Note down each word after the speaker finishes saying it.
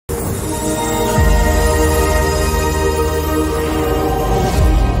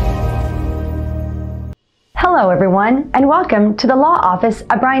Hello everyone, and welcome to the Law Office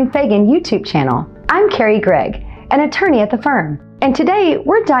of Brian Fagan YouTube channel. I'm Carrie Gregg, an attorney at the firm, and today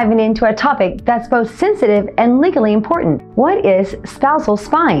we're diving into a topic that's both sensitive and legally important. What is spousal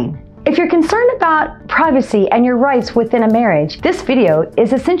spying? If you're concerned about privacy and your rights within a marriage, this video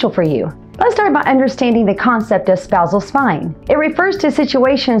is essential for you. Let's start by understanding the concept of spousal spying. It refers to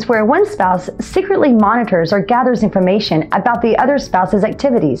situations where one spouse secretly monitors or gathers information about the other spouse's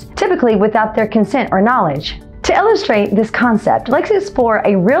activities, typically without their consent or knowledge. To illustrate this concept, let's explore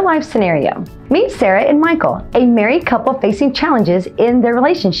a real-life scenario. Meet Sarah and Michael, a married couple facing challenges in their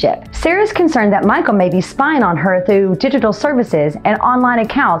relationship. Sarah is concerned that Michael may be spying on her through digital services and online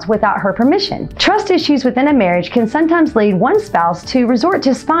accounts without her permission. Trust issues within a marriage can sometimes lead one spouse to resort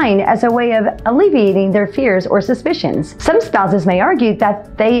to spying as a way of alleviating their fears or suspicions. Some spouses may argue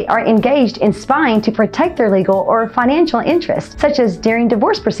that they are engaged in spying to protect their legal or financial interests, such as during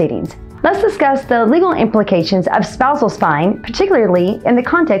divorce proceedings. Let's discuss the legal implications of spousal spying, particularly in the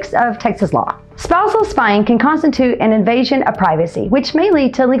context of Texas law. Spousal spying can constitute an invasion of privacy, which may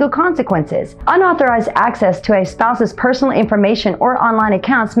lead to legal consequences. Unauthorized access to a spouse's personal information or online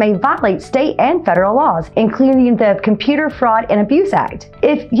accounts may violate state and federal laws, including the Computer Fraud and Abuse Act.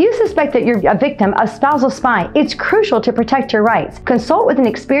 If you suspect that you're a victim of spousal spying, it's crucial to protect your rights. Consult with an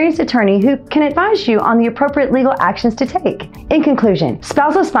experienced attorney who can advise you on the appropriate legal actions to take. In conclusion,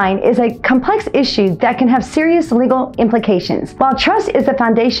 spousal spying is a complex issue that can have serious legal implications. While trust is the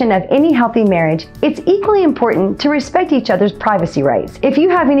foundation of any healthy marriage, it's equally important to respect each other's privacy rights. If you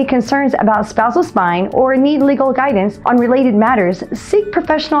have any concerns about spousal spying or need legal guidance on related matters, seek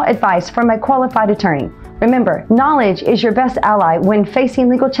professional advice from a qualified attorney. Remember, knowledge is your best ally when facing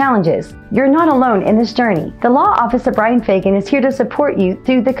legal challenges. You're not alone in this journey. The Law Office of Brian Fagan is here to support you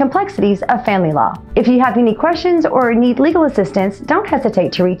through the complexities of family law. If you have any questions or need legal assistance, don't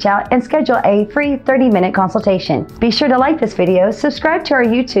hesitate to reach out and schedule a free 30-minute consultation. Be sure to like this video, subscribe to our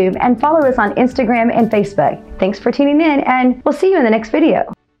YouTube, and follow us on Instagram and Facebook. Thanks for tuning in, and we'll see you in the next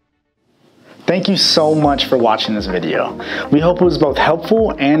video. Thank you so much for watching this video. We hope it was both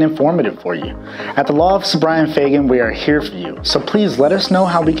helpful and informative for you. At the Law Office of Brian Fagan, we are here for you. So please let us know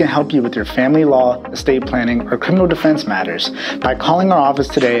how we can help you with your family law, estate planning, or criminal defense matters by calling our office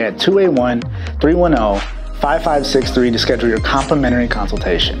today at 281-310-5563 to schedule your complimentary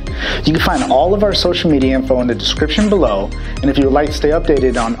consultation. You can find all of our social media info in the description below, and if you would like to stay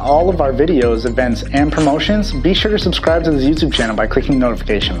updated on all of our videos, events, and promotions, be sure to subscribe to this YouTube channel by clicking the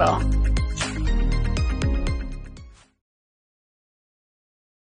notification bell.